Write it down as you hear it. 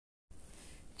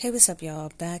Hey, what's up,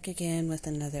 y'all? Back again with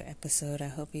another episode. I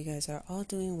hope you guys are all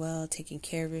doing well, taking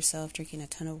care of yourself, drinking a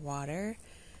ton of water,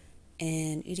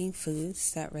 and eating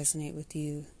foods that resonate with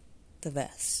you the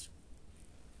best.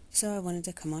 So, I wanted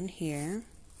to come on here,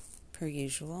 per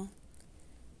usual,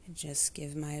 and just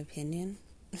give my opinion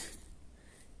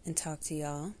and talk to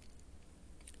y'all.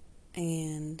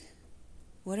 And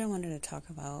what I wanted to talk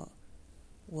about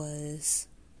was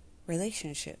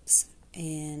relationships.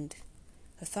 And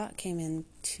a thought came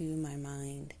into my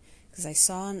mind because I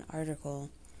saw an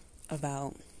article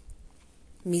about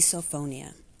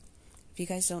misophonia. If you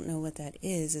guys don't know what that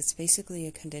is, it's basically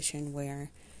a condition where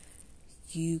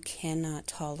you cannot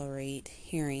tolerate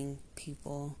hearing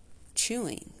people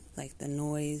chewing. Like the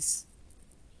noise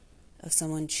of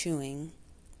someone chewing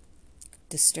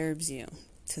disturbs you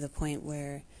to the point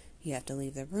where you have to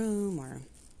leave the room or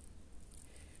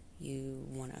you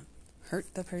want to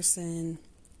hurt the person.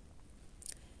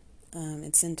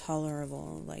 It's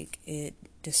intolerable. Like it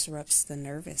disrupts the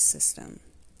nervous system.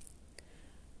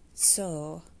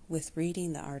 So, with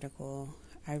reading the article,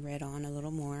 I read on a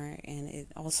little more, and it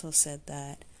also said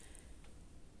that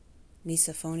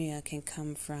misophonia can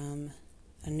come from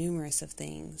a numerous of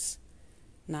things,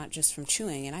 not just from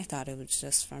chewing, and I thought it was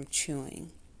just from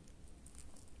chewing.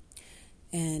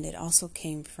 And it also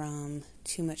came from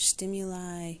too much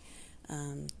stimuli,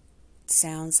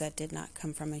 sounds that did not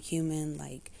come from a human,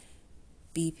 like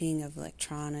beeping of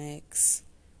electronics,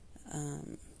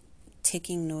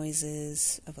 ticking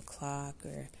noises of a clock,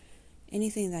 or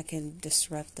anything that can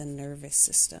disrupt the nervous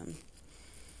system.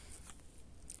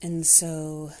 And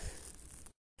so,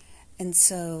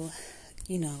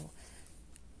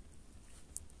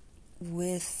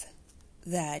 with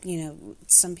that,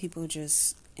 some people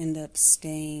just end up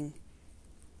staying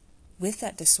with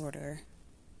that disorder.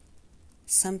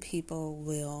 Some people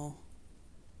will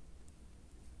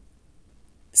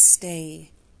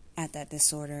stay at that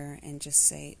disorder and just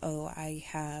say, oh, I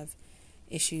have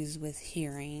issues with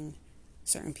hearing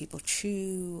certain people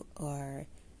chew, or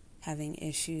having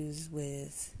issues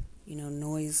with,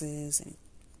 noises and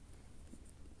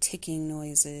ticking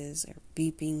noises or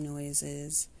beeping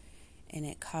noises, and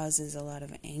it causes a lot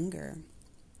of anger.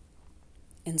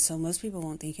 And so most people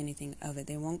won't think anything of it.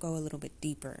 They won't go a little bit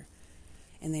deeper.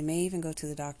 And they may even go to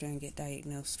the doctor and get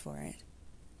diagnosed for it.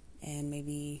 And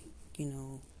maybe,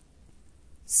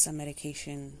 some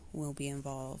medication will be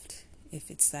involved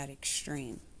if it's that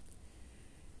extreme.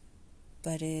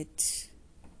 But it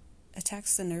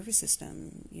attacks the nervous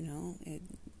system, it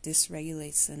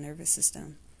dysregulates the nervous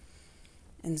system.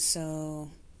 And so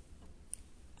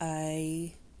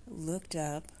I looked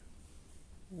up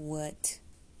what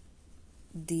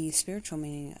the spiritual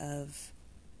meaning of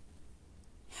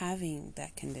having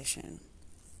that condition.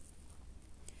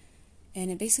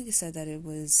 And it basically said that it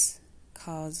was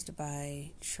caused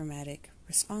by traumatic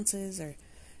responses, or,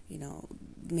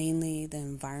 mainly the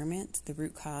environment. The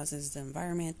root cause is the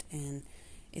environment, and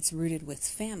it's rooted with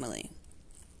family.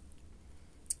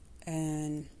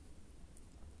 And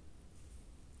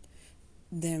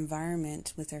the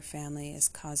environment with their family is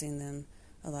causing them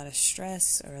a lot of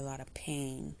stress or a lot of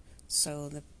pain. So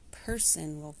the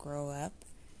person will grow up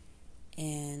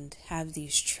and have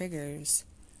these triggers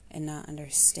and not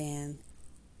understand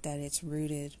that it's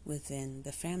rooted within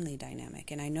the family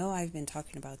dynamic. And I know I've been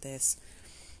talking about this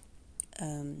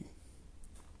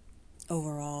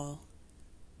overall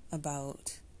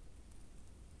about,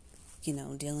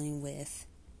 dealing with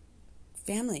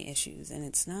family issues. And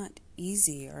it's not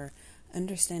easy, or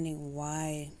understanding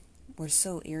why we're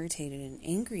so irritated and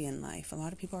angry in life. A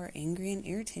lot of people are angry and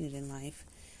irritated in life,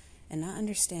 and not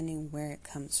understanding where it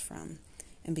comes from,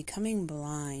 and becoming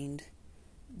blind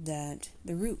that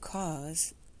the root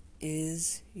cause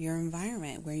is your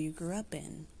environment, where you grew up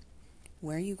in,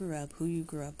 where you grew up, who you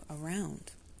grew up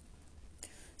around.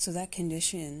 So that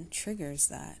condition triggers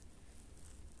that.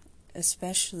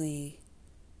 Especially,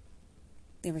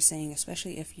 they were saying,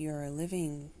 especially if you're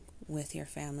living with your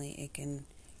family, it can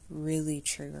really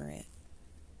trigger it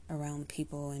around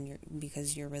people, and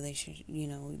because your relationship,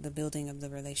 the building of the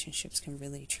relationships can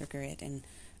really trigger it, and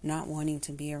not wanting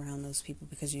to be around those people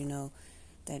because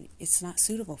that it's not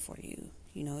suitable for you.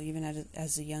 Even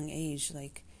as a young age,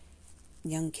 like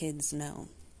young kids know.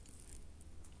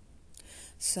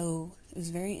 So it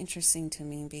was very interesting to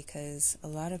me because a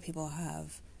lot of people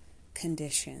have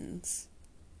conditions,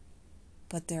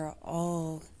 but they're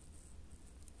all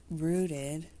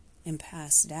rooted and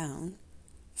passed down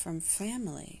from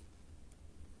family.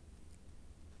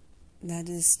 That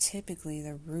is typically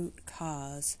the root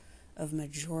cause of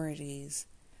majority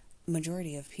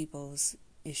of people's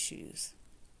issues.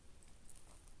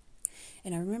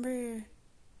 And I remember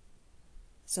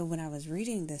So when I was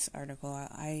reading this article,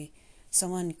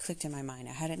 someone clicked in my mind.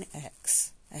 I had an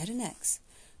ex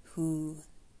who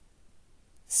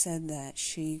said that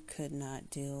she could not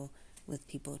deal with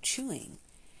people chewing.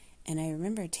 And I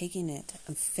remember taking it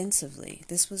offensively.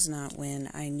 This was not when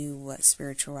I knew what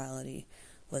spirituality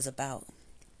was about.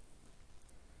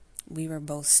 We were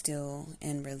both still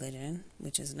in religion,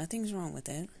 which is nothing's wrong with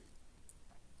it.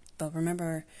 But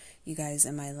remember, you guys,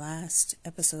 in my last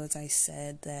episodes, I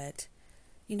said that,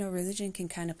 religion can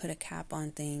kind of put a cap on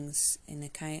things, and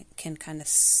it can kind of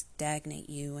stagnate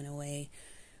you in a way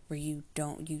where you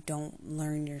don't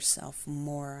learn yourself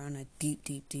more on a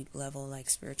deep level like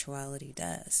spirituality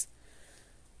does.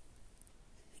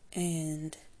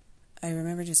 And I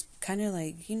remember just kind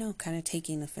of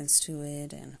taking offense to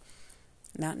it and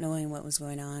not knowing what was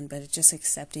going on, but just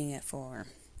accepting it for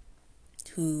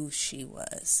who she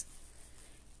was.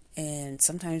 And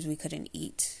sometimes we couldn't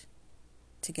eat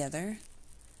together,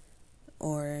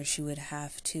 or she would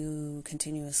have to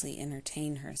continuously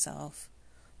entertain herself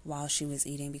while she was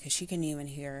eating because she couldn't even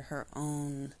hear her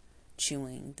own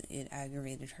chewing. It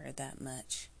aggravated her that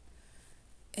much.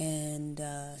 And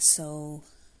so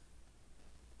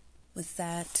with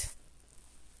that,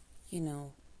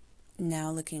 now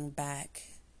looking back,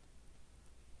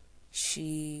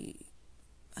 she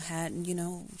had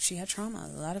trauma.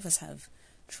 A lot of us have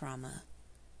trauma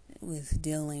with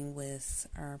dealing with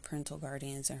our parental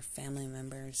guardians, our family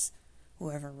members,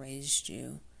 whoever raised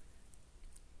you.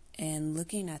 And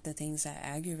looking at the things that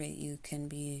aggravate you can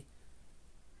be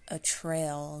a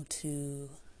trail to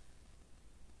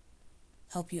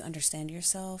help you understand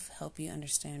yourself, help you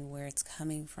understand where it's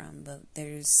coming from. But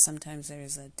sometimes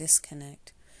there's a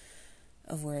disconnect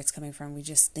of where it's coming from. We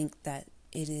just think that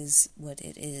it is what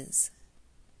it is.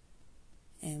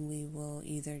 And we will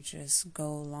either just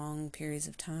go long periods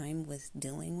of time with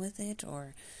dealing with it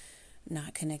or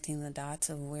not connecting the dots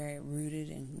of where it rooted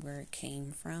and where it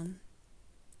came from.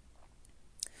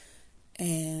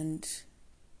 And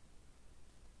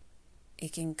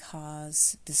it can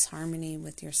cause disharmony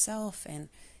with yourself and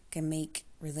can make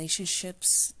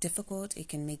relationships difficult. It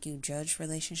can make you judge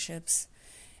relationships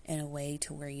in a way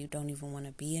to where you don't even want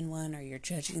to be in one, or you're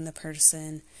judging the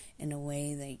person in a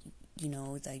way that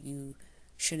that you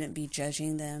shouldn't be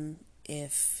judging them.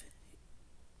 If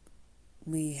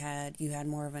we had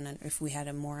more of an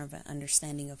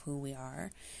understanding of who we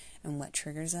are and what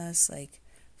triggers us, like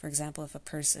for example, if a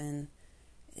person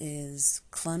is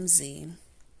clumsy,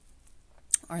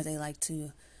 or they like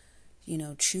to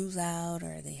chew loud,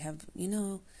 or they have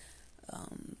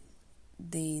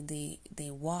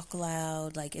they walk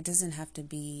loud. Like, it doesn't have to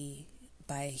be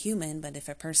by a human, but if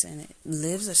a person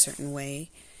lives a certain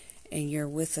way and you're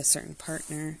with a certain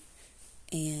partner,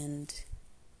 and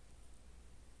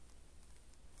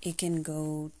it can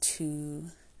go to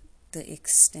the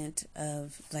extent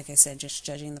of, like I said, just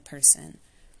judging the person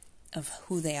of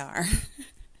who they are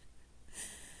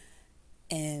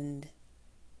and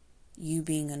you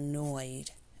being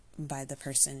annoyed by the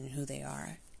person and who they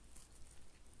are.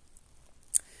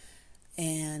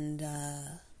 And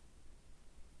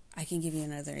I can give you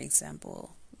another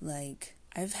example. Like,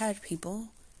 I've had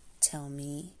people tell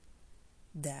me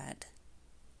that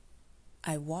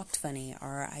I walked funny,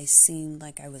 or I seemed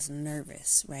like I was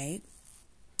nervous, right?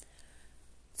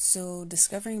 So,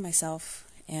 discovering myself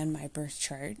and my birth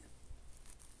chart,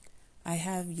 I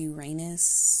have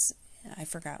Uranus, I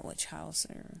forgot which house,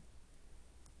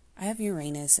 I have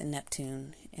Uranus and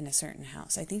Neptune in a certain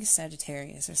house. I think it's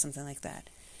Sagittarius or something like that.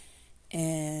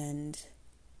 And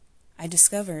I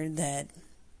discovered that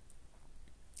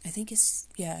I think it's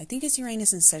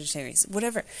Uranus and Sagittarius.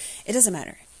 Whatever. It doesn't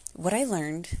matter. What I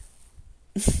learned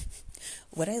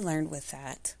with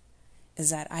that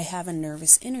is that I have a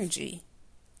nervous energy.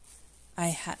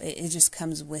 It just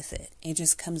comes with it. It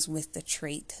just comes with the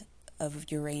trait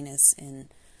of Uranus and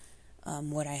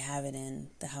what I have it in,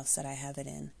 the house that I have it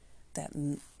in, that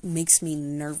makes me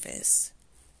nervous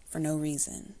for no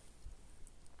reason.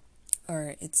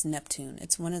 Or it's Neptune.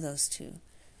 It's one of those two.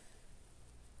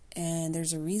 And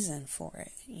there's a reason for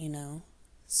it,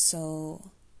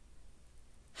 So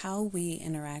how we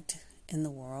interact in the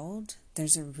world,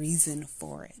 there's a reason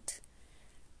for it.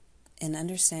 And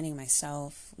understanding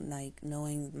myself, like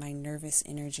knowing my nervous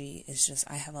energy is just,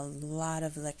 I have a lot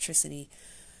of electricity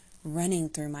running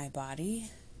through my body,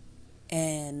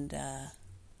 and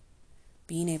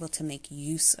being able to make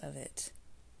use of it,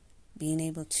 being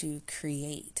able to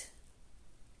create,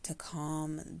 to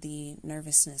calm the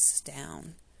nervousness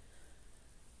down.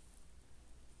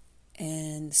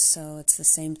 And so it's the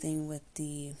same thing with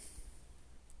the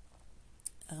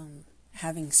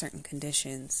having certain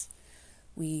conditions.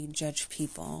 we judge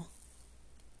people.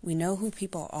 We know who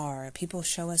people are. People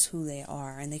show us who they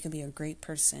are, and they could be a great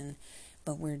person,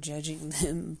 but we're judging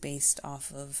them based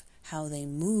off of how they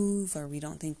move, or we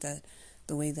don't think that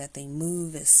the way that they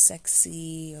move is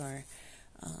sexy, or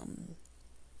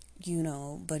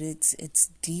but it's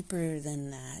deeper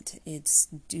than that. It's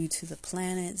due to the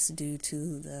planets, due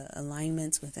to the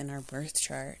alignments within our birth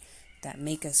chart that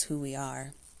make us who we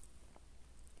are.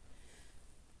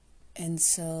 And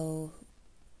so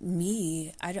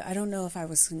I don't know if I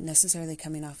was necessarily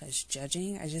coming off as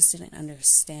judging. I just didn't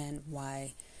understand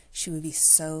why she would be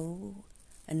so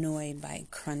annoyed by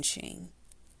crunching.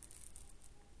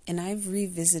 And I've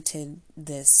revisited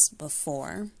this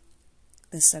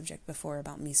subject before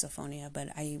about misophonia, but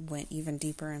I went even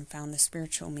deeper and found the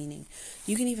spiritual meaning.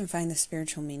 You can even find the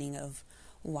spiritual meaning of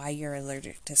why you're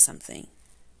allergic to something.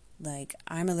 Like,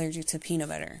 I'm allergic to peanut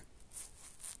butter.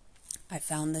 I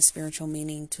found the spiritual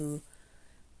meaning to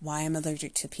why I'm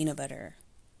allergic to peanut butter,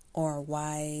 or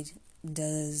why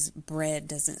bread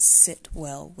doesn't sit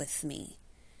well with me.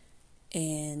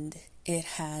 And it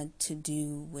had to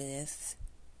do with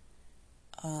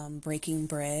breaking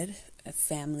bread, a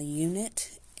family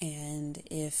unit. And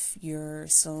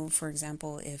for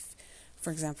example,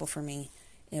 for me,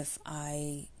 if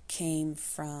I came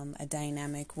from a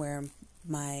dynamic where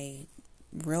my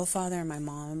real father and my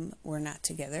mom were not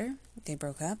together, they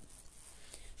broke up,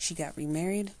 she got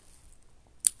remarried,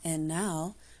 and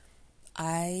now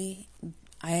I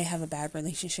have a bad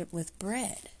relationship with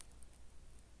bread.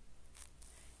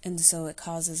 And so it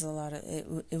causes a lot of it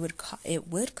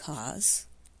would cause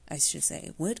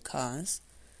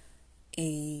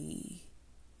a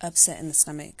upset in the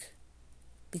stomach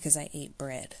because I ate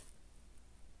bread.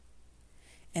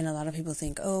 And a lot of people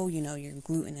think, oh, you're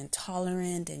gluten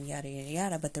intolerant and yada yada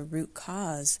yada, but the root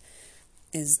cause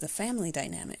is the family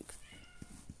dynamic.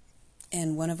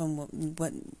 And one of them,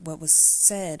 what was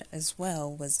said as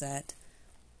well, was that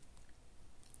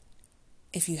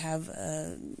if you have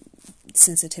a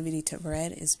sensitivity to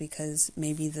bread, is because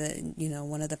maybe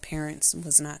one of the parents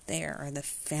was not there, or the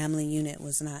family unit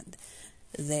was not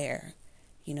there.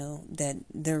 That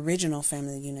the original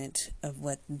family unit of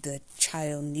what the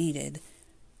child needed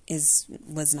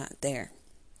was not there.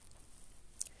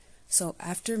 So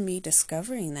after me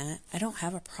discovering that, I don't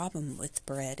have a problem with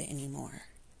bread anymore.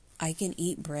 I can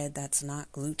eat bread that's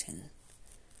not gluten.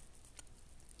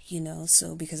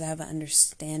 So because I have an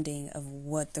understanding of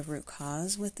what the root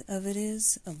cause of it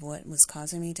is, of what was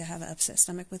causing me to have an upset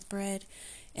stomach with bread,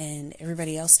 and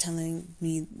everybody else telling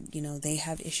me, they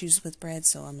have issues with bread.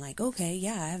 So I'm like, okay,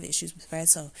 yeah, I have issues with bread.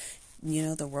 So,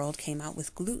 the world came out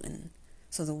with gluten.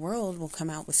 So the world will come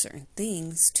out with certain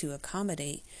things to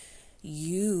accommodate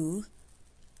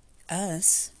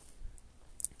us,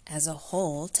 as a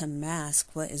whole, to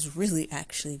mask what is really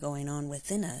actually going on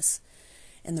within us.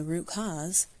 And the root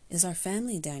cause is our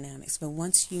family dynamics. But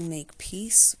once you make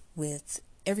peace with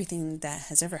everything that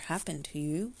has ever happened to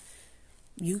you,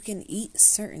 you can eat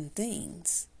certain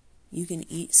things. You can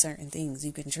drink certain things,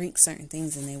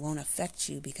 and they won't affect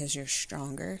you because you're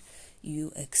stronger.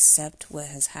 You accept what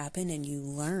has happened and you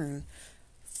learn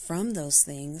from those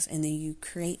things, and then you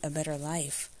create a better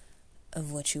life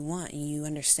of what you want, and you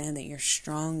understand that you're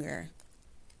stronger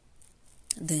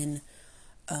than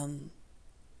what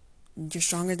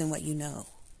you know.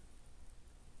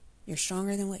 You're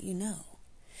stronger than what you know.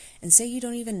 And say you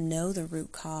don't even know the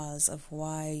root cause of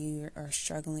why you are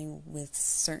struggling with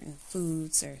certain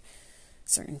foods or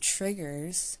certain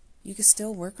triggers, you can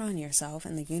still work on yourself,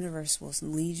 and the universe will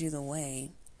lead you the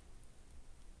way.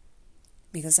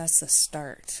 Because that's the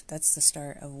start. That's the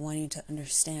start of wanting to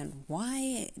understand,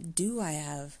 why do I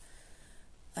have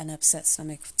an upset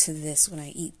stomach to this when I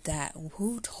eat that?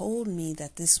 Who told me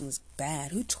that this was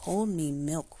bad? Who told me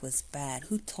milk was bad?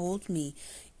 Who told me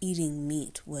eating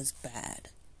meat was bad?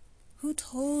 Who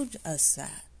told us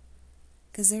that?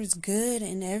 Because there's good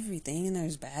in everything, and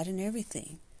there's bad in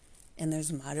everything. And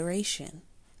there's moderation.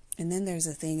 And then there's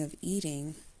a thing of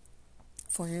eating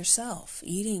for yourself.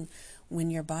 Eating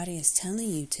when your body is telling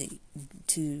you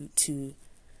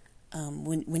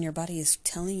when your body is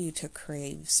telling you to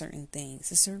crave certain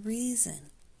things. It's a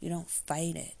reason. You don't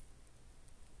fight it.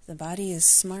 The body is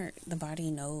smart. The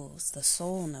body knows. The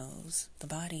soul knows. The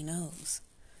body knows.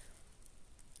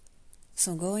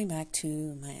 So going back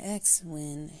to my ex,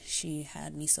 when she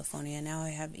had misophonia, now I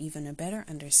have even a better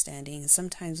understanding.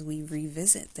 Sometimes we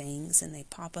revisit things and they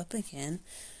pop up again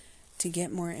to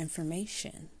get more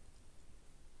information,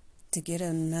 to get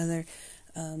another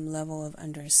level of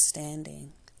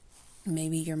understanding.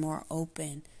 Maybe you're more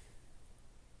open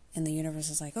And the universe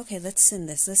is like, okay, let's send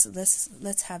this.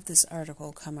 Let's have this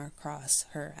article come across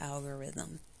her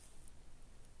algorithm.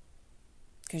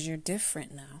 Because you're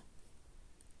different now.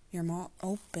 You're more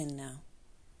open now.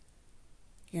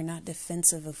 You're not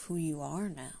defensive of who you are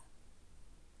now.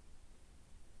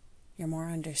 You're more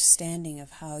understanding of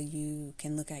how you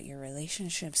can look at your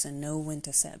relationships and know when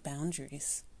to set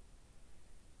boundaries.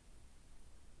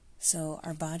 So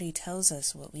our body tells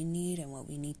us what we need and what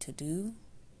we need to do,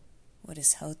 what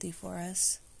is healthy for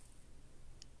us,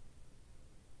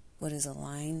 what is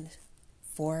aligned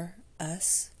for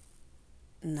us,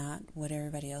 not what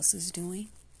everybody else is doing.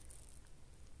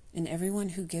 And everyone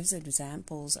who gives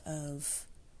examples of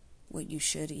what you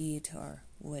should eat or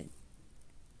what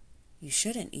you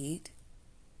shouldn't eat,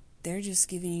 they're just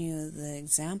giving you the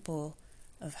example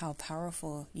of how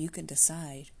powerful you can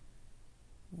decide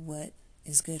what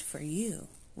is good for you,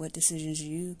 what decisions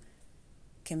you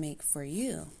can make for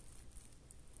you.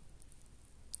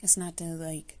 It's not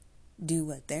to do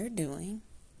what they're doing,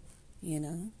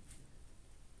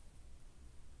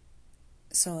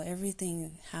 So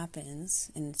everything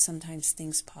happens, and sometimes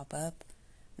things pop up,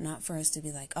 not for us to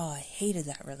be like, oh, I hated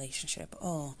that relationship.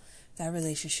 Oh, that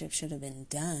relationship should have been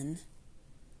done.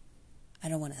 I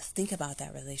don't want to think about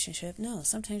that relationship. No,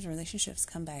 sometimes relationships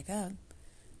come back up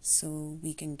so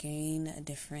we can gain a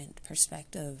different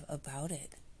perspective about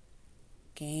it.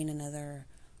 Gain another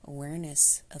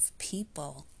awareness of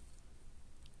people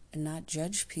and not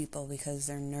judge people because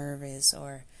they're nervous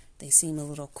or they seem a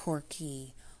little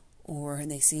quirky or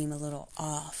they seem a little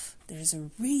off. There's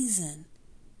a reason.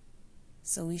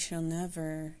 So we shall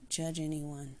never judge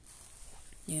anyone,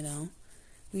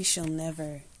 We shall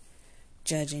never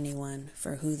judge anyone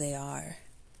for who they are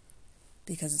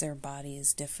because their body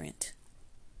is different,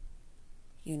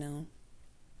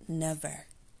 Never.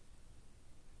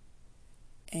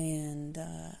 And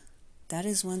that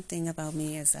is one thing about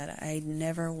me, is that I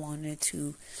never wanted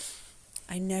to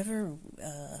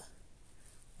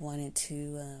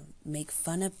make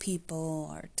fun of people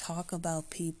or talk about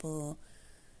people.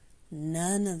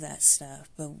 None of that stuff.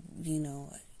 But,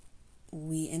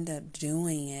 we end up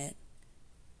doing it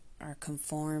or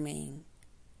conforming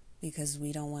because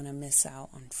we don't want to miss out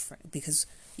on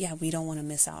we don't want to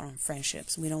miss out on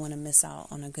friendships. We don't want to miss out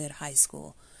on a good high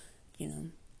school,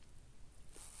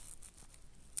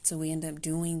 So we end up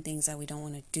doing things that we don't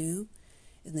want to do,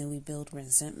 and then we build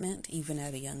resentment even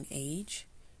at a young age.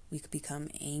 We could become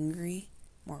angry,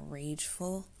 more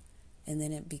rageful, and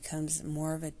then it becomes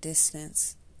more of a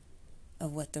distance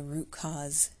of what the root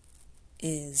cause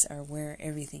is or where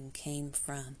everything came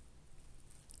from.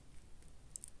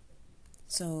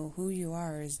 So who you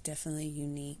are is definitely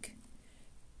unique,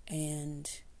 and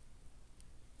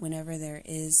whenever there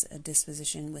is a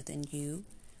disposition within you,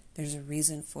 there's a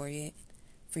reason for it,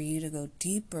 for you to go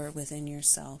deeper within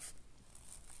yourself,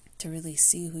 to really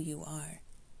see who you are,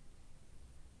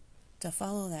 to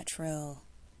follow that trail,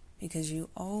 because you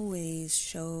always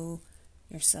show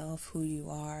yourself who you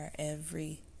are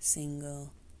every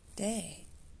single day.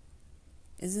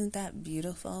 Isn't that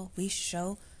beautiful? We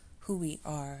show who we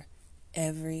are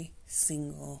every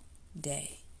single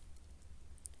day.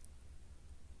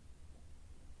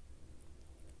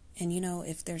 And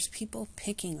if there's people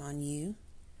picking on you,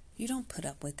 you don't put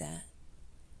up with that.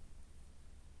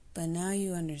 But now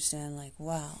you understand,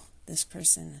 wow, this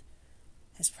person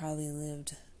has probably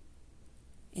lived,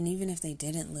 and even if they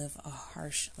didn't live a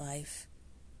harsh life,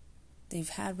 they've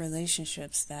had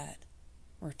relationships that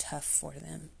were tough for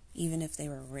them, even if they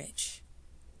were rich.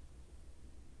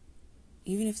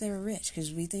 Even if they were rich,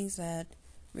 because we think that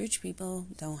rich people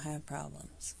don't have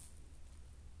problems.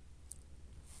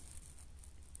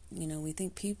 We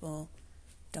think people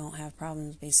don't have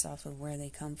problems based off of where they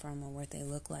come from or what they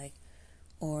look like.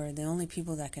 Or the only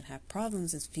people that can have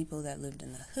problems is people that lived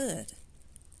in the hood.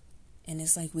 And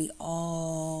it's like we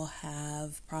all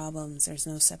have problems. There's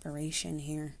no separation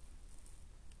here.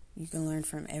 You can learn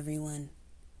from everyone.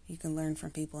 You can learn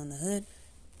from people in the hood,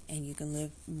 and you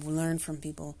can learn from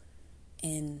people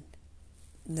in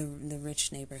the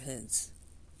rich neighborhoods.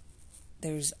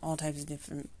 There's all types of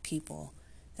different people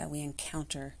that we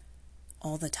encounter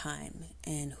all the time.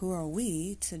 And who are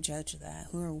we to judge that?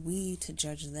 Who are we to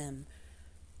judge them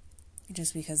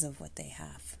just because of what they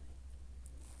have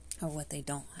or what they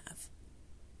don't have?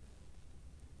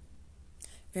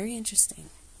 Very interesting.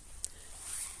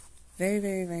 Very,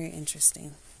 very, very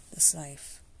interesting, this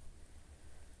life.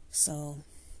 So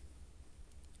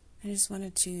I just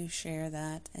wanted to share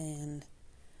that, and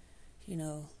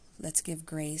let's give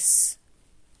grace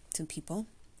to people,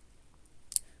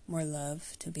 more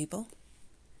love to people,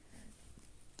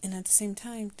 and at the same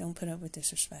time, don't put up with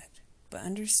disrespect. But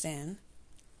understand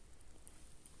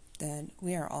that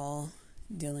we are all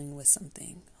dealing with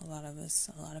something. A lot of us,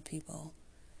 a lot of people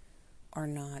are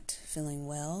not feeling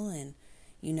well, and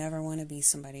you never want to be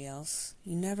somebody else.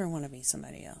 You never want to be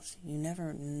somebody else. You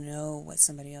never know what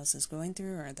somebody else is going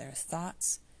through or their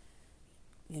thoughts.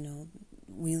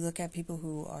 We look at people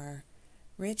who are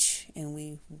rich and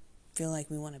we feel like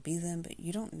we want to be them, but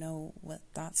you don't know what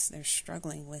thoughts they're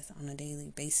struggling with on a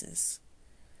daily basis.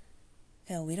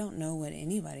 Hell, we don't know what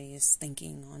anybody is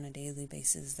thinking on a daily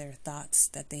basis, their thoughts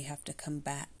that they have to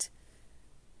combat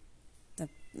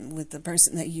with the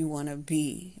person that you want to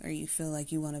be, or you feel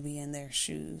like you want to be in their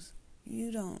shoes.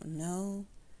 You don't know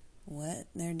what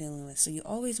they're dealing with. So you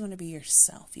always want to be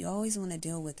yourself. You always want to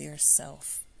deal with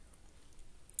yourself.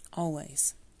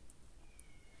 Always.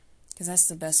 Because that's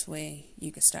the best way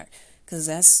you could start. Because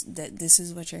this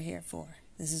is what you're here for.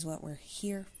 This is what we're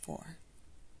here for.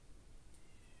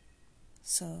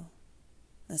 So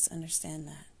let's understand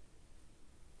that.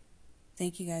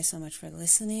 Thank you guys so much for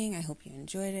listening. I hope you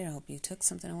enjoyed it. I hope you took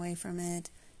something away from it.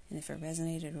 And if it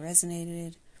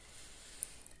resonated.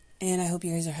 And I hope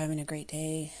you guys are having a great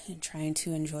day and trying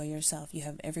to enjoy yourself. You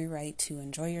have every right to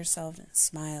enjoy yourself and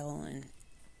smile and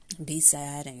be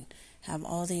sad and have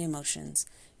all the emotions,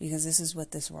 because this is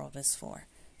what this world is for.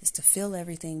 Is to feel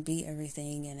everything, be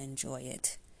everything, and enjoy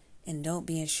it. And don't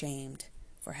be ashamed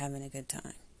for having a good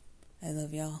time. I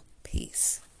love y'all.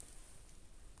 Peace.